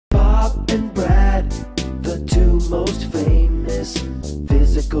and Brad, the two most famous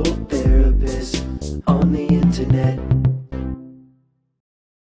physical therapists on the internet.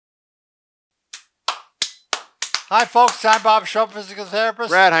 Hi, folks. I'm Bob Schrupp, physical therapist.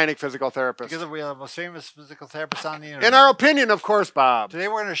 Brad Heineck, physical therapist. Together we are the most famous physical therapists on the internet. In our opinion, of course, Bob. Today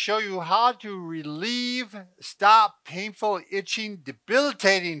we're going to show you how to relieve, stop painful, itching,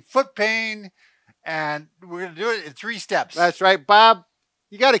 debilitating foot pain, and we're going to do it in 3 steps. That's right, Bob.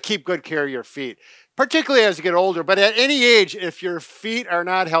 You got to keep good care of your feet, particularly as you get older. But at any age, if your feet are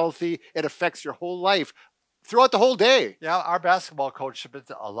not healthy, it affects your whole life throughout the whole day. Yeah, our basketball coach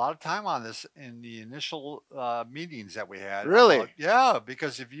spent a lot of time on this in the initial meetings that we had. Really? Yeah,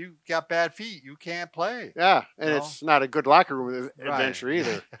 because if you got bad feet, you can't play. Yeah, and it's not a good locker room adventure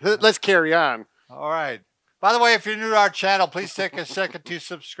either. Let's carry on. All right. By the way, if you're new to our channel, please take a second to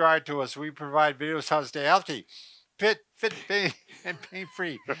subscribe to us. We provide videos how to stay healthy, fit, and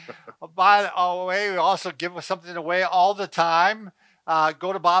pain-free. By the way, we also give something away all the time.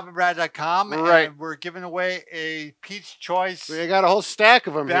 Go to bobandbrad.com and we're giving away a Pete's Choice. We got a whole stack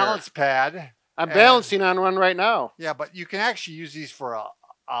of them balance pad. I'm balancing on one right now. Yeah, but you can actually use these for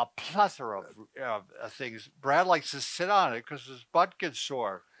a plethora of things. Brad likes to sit on it because his butt gets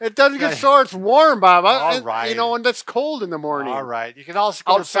sore. It doesn't get sore. It's warm, Bob. All right. You know, when it's cold in the morning. All right. You can also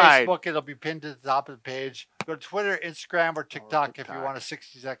go to Facebook. It'll be pinned to the top of the page. Go to Twitter, Instagram, or TikTok if you want a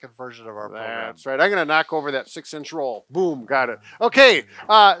 60-second version of our program. That's right. I'm going to knock over that 6-inch roll. Boom. Got it. Okay.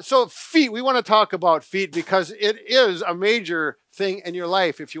 So feet. We want to talk about feet because it is a major thing in your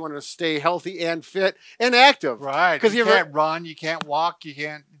life if you want to stay healthy and fit and active. Right. Because you can't run, you can't walk, you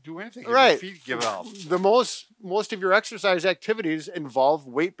can't do anything. Right. Your feet give out. The most of your exercise activities involve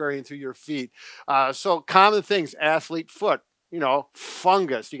weight bearing through your feet. So common things, athlete foot. You know,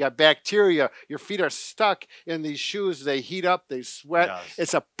 fungus, you got bacteria, your feet are stuck in these shoes, they heat up, they sweat. Yes.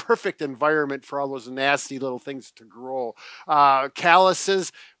 It's a perfect environment for all those nasty little things to grow.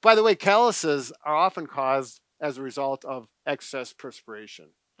 Calluses, by the way, calluses are often caused as a result of excess perspiration.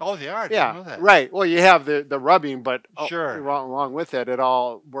 Oh, they are? I didn't know that. Right. Well, you have the rubbing, but sure. Along with it, it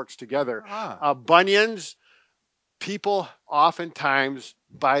all works together. Bunions, people oftentimes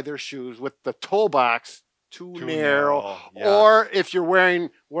buy their shoes with the toe box too narrow. Yes. Or if you're wearing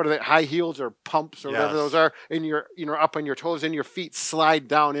high heels or pumps or whatever those are, and you're up on your toes and your feet slide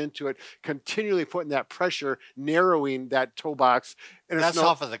down into it, continually putting that pressure, narrowing that toe box. And that's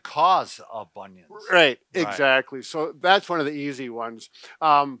often the cause of bunions. Right, exactly. So that's one of the easy ones.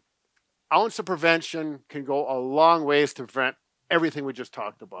 Ounce of prevention can go a long ways to prevent everything we just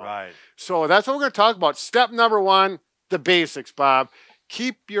talked about. Right. So that's what we're going to talk about. Step number 1, the basics, Bob.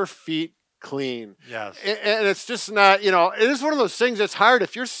 Keep your feet clean. Yes. And it's just not, it is one of those things that's hard.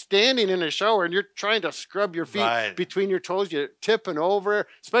 If you're standing in a shower and you're trying to scrub your feet between your toes, you're tipping over,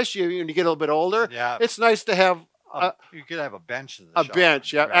 especially when you get a little bit older. Yeah. It's nice to have you could have a bench in the shower. A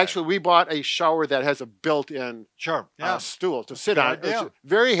bench, yeah. Right. Actually, we bought a shower that has a built-in stool to sit on. It's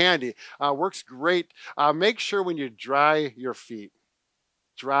very handy. Works great. Make sure when you dry your feet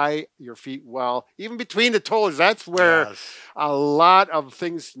well, even between the toes. That's where a lot of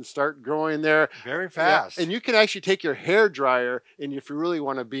things can start growing there. Very fast. Yeah. And you can actually take your hair dryer, and if you really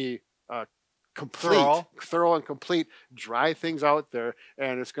want to be thorough and complete, dry things out there,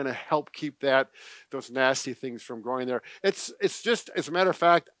 and it's going to help keep those nasty things from growing there. It's just, as a matter of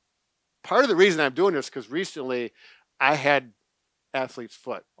fact, part of the reason I'm doing this because recently I had athlete's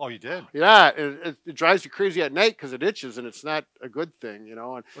foot. Oh, you did? Yeah, it drives you crazy at night because it itches, and it's not a good thing,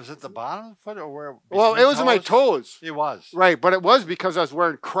 And was it the bottom of the foot or where? Well, it was in my toes. It was. Right, but it was because I was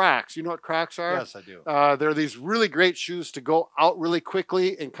wearing Crocs. You know what Crocs are? Yes, I do. They're these really great shoes to go out really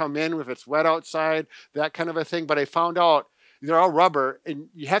quickly and come in if it's wet outside, that kind of a thing. But I found out they're all rubber, and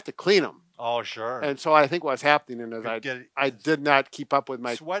you have to clean them. Oh, sure. And so I think what's happening is I did not keep up with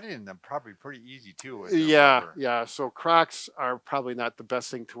my... Sweating in them probably pretty easy, too. Yeah. So Crocs are probably not the best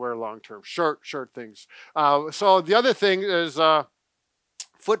thing to wear long-term. Short things. So the other thing is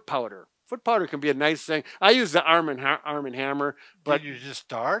foot powder. Foot powder can be a nice thing. I use the Arm & Hammer. But did you just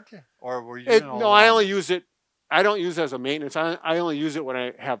start? Or were you No, I only use it. I don't use it as a maintenance. I only use it when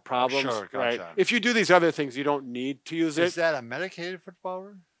I have problems. Sure, gotcha. Right? If you do these other things, you don't need to use it. Is that a medicated foot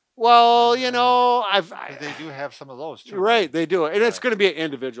powder? Well, they do have some of those too. Right, they do, and it's going to be an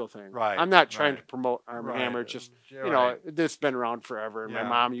individual thing. Right, I'm not trying to promote Arm & Hammer. It's just it's been around forever, and my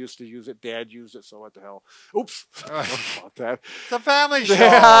mom used to use it, Dad used it, so what the hell? Oops, about that. It's a family show.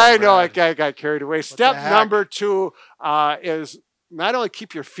 I know, I got carried away. Step number 2 is not only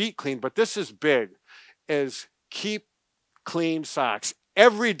keep your feet clean, but this is big, is keep clean socks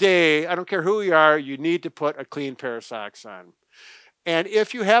every day. I don't care who you are, you need to put a clean pair of socks on. And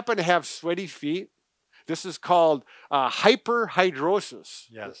if you happen to have sweaty feet, this is called hyperhidrosis.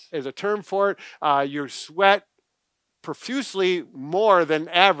 Yes. Is a term for it. You sweat profusely more than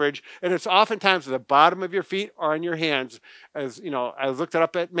average, and it's oftentimes at the bottom of your feet or on your hands. As you know, I looked it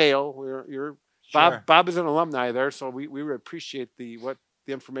up at Mayo. Sure. Bob is an alumni there, so we would appreciate the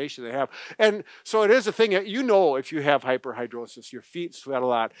information they have. And so it is a thing that you know if you have hyperhidrosis, your feet sweat a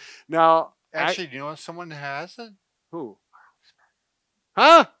lot. Now, Actually, do you know someone that has it? who?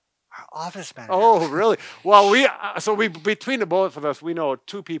 Huh? Our office manager. Oh, really? Well, we between the both of us, we know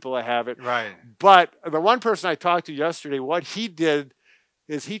 2 people that have it. Right. But the one person I talked to yesterday, what he did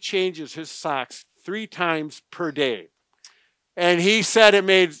is he changes his socks 3 times per day. And he said it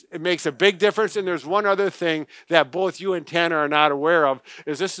makes a big difference. And there's one other thing that both you and Tanner are not aware of,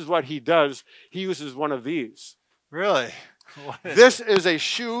 is this is what he does. He uses one of these. Really? This is a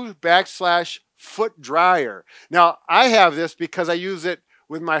shoe / foot dryer. Now, I have this because I use it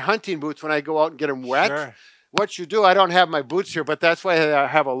with my hunting boots when I go out and get them wet. Sure. What you do, I don't have my boots here, but that's why I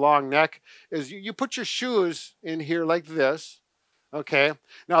have a long neck, is you put your shoes in here like this, okay?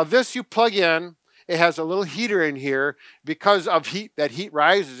 Now this you plug in. It has a little heater in here. Because of heat, that heat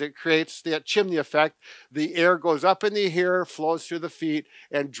rises, it creates that chimney effect. The air goes up in the here, flows through the feet,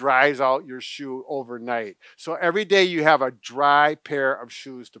 and dries out your shoe overnight. So every day you have a dry pair of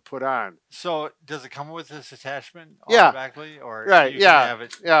shoes to put on. So does it come with this attachment Yeah. automatically? Or Right, you yeah. Can have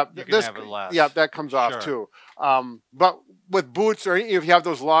it, Yeah, you can have it less. Yeah, that comes off Sure. too. But with boots, or if you have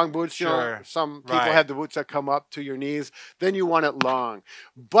those long boots, you know, Sure. some people Right. have the boots that come up to your knees, then you want it long.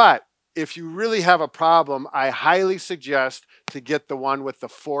 But if you really have a problem, I highly suggest to get the one with the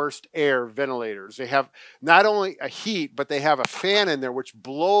forced air ventilators. They have not only a heat, but they have a fan in there which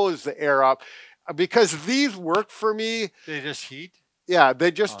blows the air up. Because these work for me. They just heat? Yeah,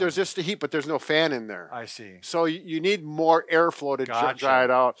 there's just a heat, but there's no fan in there. I see. So you need more airflow to Gotcha. dry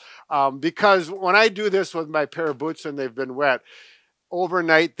it out. Because when I do this with my pair of boots and they've been wet,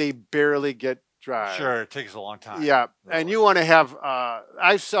 overnight they barely get dry. Sure, it takes a long time. Yeah, Really. and you want to have.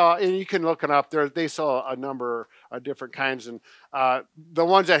 I saw, and you can look it up. They sell a number of different kinds, and the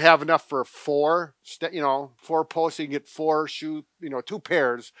ones that have enough for 4 posts, you can get 4 shoe, 2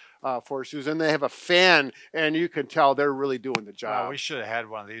 pairs, 4 shoes, and they have a fan, and you can tell they're really doing the job. Well, we should have had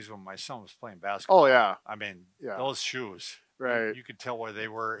one of these when my son was playing basketball. Oh yeah, I mean, Yeah. those shoes. right. You could tell where they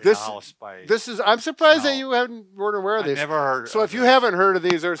were in This- the house by. I'm surprised that smell. you weren't aware of I this. never heard. So of if you this. haven't heard of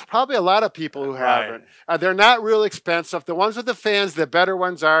these, there's probably a lot of people who Right. haven't. They're not real expensive. The ones with the fans, the better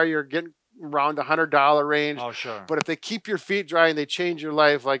ones are. You're getting around the $100 range. Oh sure. But if they keep your feet dry and they change your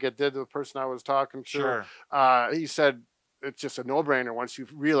life, like it did the person I was talking to, Sure. he said it's just a no-brainer once you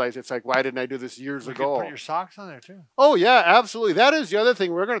realize it's like, why didn't I do this years You ago? could put your socks on there too. Oh, yeah, absolutely. That is the other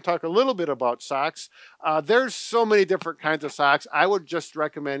thing. We're going to talk a little bit about socks. There's so many different kinds of socks. I would just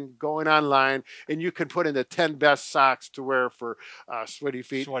recommend going online, and you can put in the 10 best socks to wear for sweaty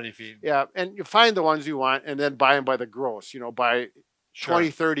feet. Sweaty feet. Yeah, and you find the ones you want, and then buy them by the gross. Buy Sure. 20,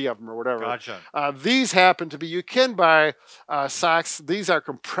 30 of them or whatever. Gotcha. These happen to be, you can buy socks. These are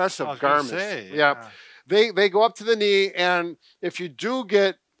compressive I was gonna garments. say, Yeah. They go up to the knee, and if you do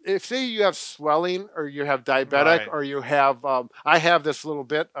get, if say you have swelling or you have diabetic Right. or you have, I have this little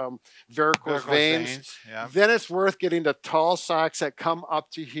bit, varicose veins, Yeah. then it's worth getting the tall socks that come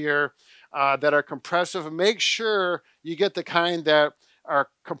up to here that are compressive. And make sure you get the kind that are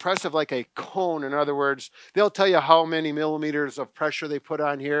compressive like a cone. In other words, they'll tell you how many millimeters of pressure they put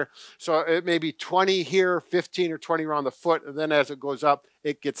on here. So it may be 20 here, 15 or 20 around the foot, and then as it goes up,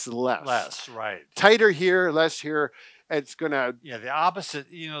 it gets less. Less. Right. Tighter here, less here. It's gonna. Yeah. The opposite.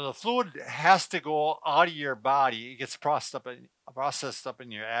 The fluid has to go out of your body. It gets processed up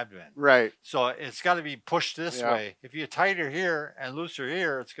in your abdomen. Right. So it's got to be pushed this Yeah. way. If you're tighter here and looser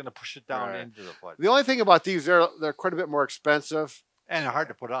here, it's going to push it down Right. into the foot. The only thing about these, they're quite a bit more expensive, And they're hard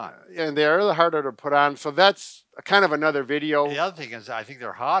to put on. and they're a little harder to put on. So that's kind of another video. The other thing is, I think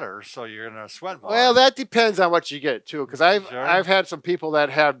they're hotter, so you're going to sweat more. Well, that depends on what you get too, because Sure. I've had some people that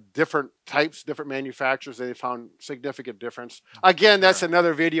have different types, different manufacturers. They found significant difference. Again, that's Sure.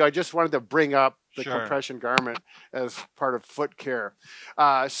 another video. I just wanted to bring up the Sure. compression garment as part of foot care.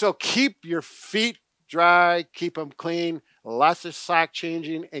 So keep your feet dry, keep them clean, lots of sock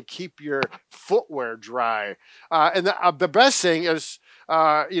changing, and keep your footwear dry. And the best thing is,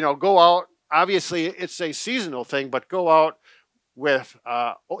 go out. Obviously, it's a seasonal thing, but go out with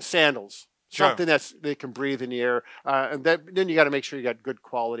sandals. Sure. Something they can breathe in the air, and then you got to make sure you got good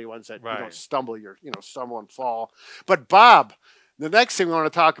quality ones that you Right. don't stumble stumble and fall. But Bob, the next thing we want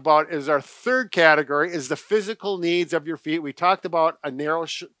to talk about is our third category is the physical needs of your feet. We talked about a narrow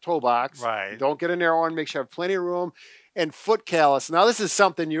toe box. Right. Don't get a narrow one. Make sure you have plenty of room. and foot callus. Now this is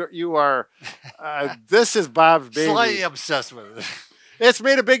something you are. This is Bob's baby. Slightly obsessed with it. It's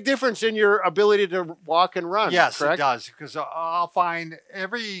made a big difference in your ability to walk and run. Yes, correct? it does. Because I'll find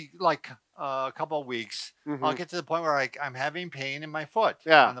every couple of weeks, I'll get to the point where I'm having pain in my foot,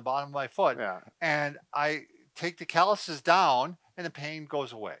 on the bottom of my foot, and I take the calluses down, and the pain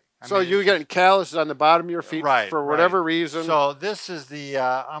goes away. So you're getting calluses on the bottom of your feet for whatever reason. So this is the.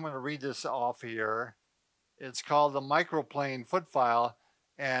 I'm going to read this off here. It's called the microplane foot file.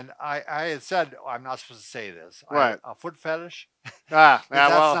 And I had said I'm not supposed to say this. Right. A foot fetish. That's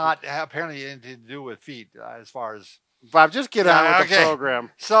not apparently anything to do with feet as far as. Bob, just get on with the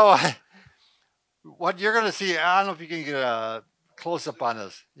program. So what you're going to see, I don't know if you can get a close up on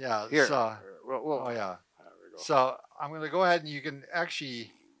this. Yeah. Here. So, oh, yeah. So I'm going to go ahead and you can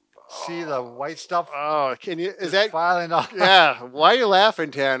actually see the white stuff. Oh, can you? Is that filing off? Yeah. Why are you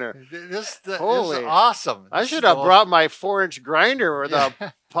laughing, Tanner? This is awesome. I should have brought my 4-inch grinder or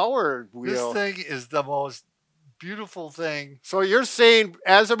the power wheel. This thing is the most beautiful thing. So you're saying,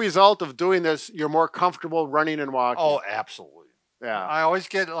 as a result of doing this, you're more comfortable running and walking? Oh, absolutely. Yeah. I always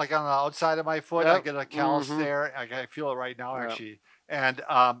get like on the outside of my foot. I get a callus there. I feel it right now, actually, and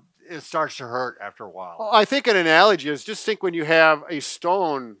it starts to hurt after a while. Well, I think an analogy is just think when you have a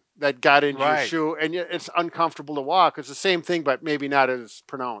stone that got into your shoe and it's uncomfortable to walk. It's the same thing, but maybe not as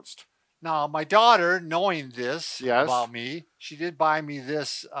pronounced. Now, my daughter, knowing this about me, she did buy me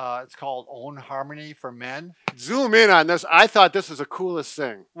this. It's called Own Harmony for Men. Zoom in on this. I thought this was the coolest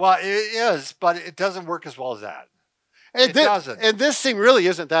thing. Well, it is, but it doesn't work as well as that. It doesn't. And this thing really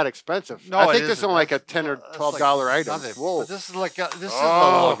isn't that expensive. No, I think this is only like a $10 or $12 item. Whoa. But this is like this is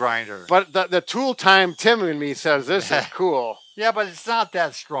a little grinder. But the tool time Tim and me says this is cool. Yeah, but it's not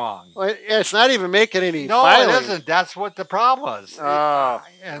that strong. Well, it's not even making any filing. It isn't. That's what the problem is.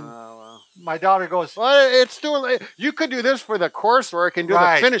 My daughter goes, well, it's doing. You could do this for the coursework and do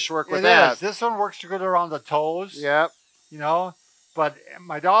the finish work with that. This one works good around the toes. Yep. You know, but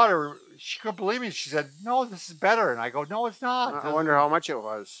my daughter, she couldn't believe me. She said, "No, this is better." And I go, "No, it's not." I wonder how much it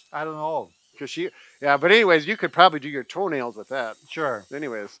was. I don't know. But anyways, you could probably do your toenails with that. Sure.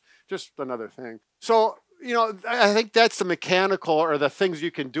 Anyways, just another thing. So, I think that's the mechanical or the things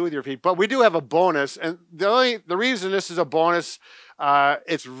you can do with your feet. But we do have a bonus, and the reason this is a bonus,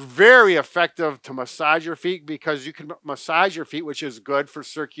 it's very effective to massage your feet because you can massage your feet, which is good for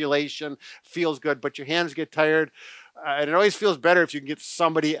circulation, feels good, but your hands get tired. And it always feels better if you can get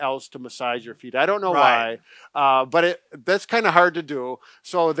somebody else to massage your feet. I don't know why, but that's kind of hard to do.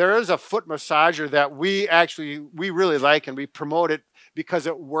 So there is a foot massager that we really like, and we promote it because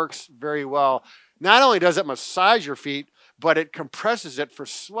it works very well. Not only does it massage your feet, but it compresses it for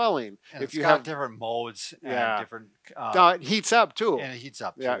swelling. And if you have different modes and different... no, it heats up too. And it heats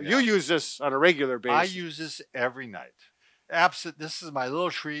up too. Yeah. You use this on a regular basis. I use this every night. This is my little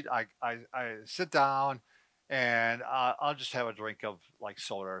treat. I sit down and I'll just have a drink of like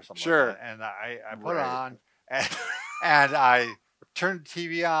soda or something like that. And I put it on and I turn the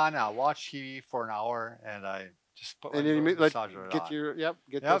TV on. I'll watch TV for an hour and I just put my massager on.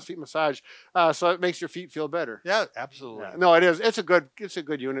 Get those feet massaged. So it makes your feet feel better. Yeah, absolutely. Yeah. No, it is. It's a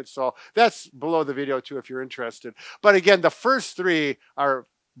good unit. So that's below the video too if you're interested. But again, the first three are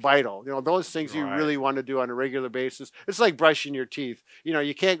vital. Those things you really want to do on a regular basis. It's like brushing your teeth.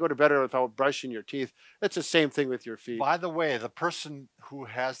 You can't go to bed without brushing your teeth. It's the same thing with your feet. By the way, the person who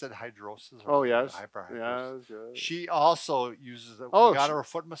has that hydrosis, hyperhidrosis, she also uses it. We got her a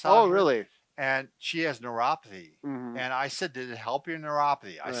foot massager. Oh, really? And she has neuropathy. And I said, did it help your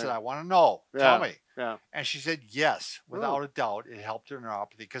neuropathy? I said, I want to know. Tell me. Yeah. And she said, yes, without a doubt, it helped her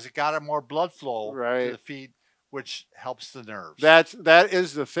neuropathy because it got her more blood flow to the feet, which helps the nerves. That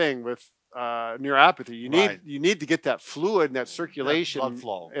is the thing with neuropathy. You need to get that fluid and that circulation, blood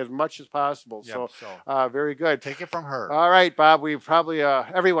flow, as much as possible. Yep, so very good. Take it from her. All right, Bob. We probably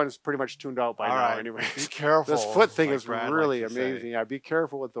everyone's pretty much tuned out by now. Anyway, be careful. This foot thing is really amazing. Yeah, be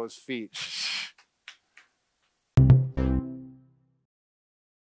careful with those feet.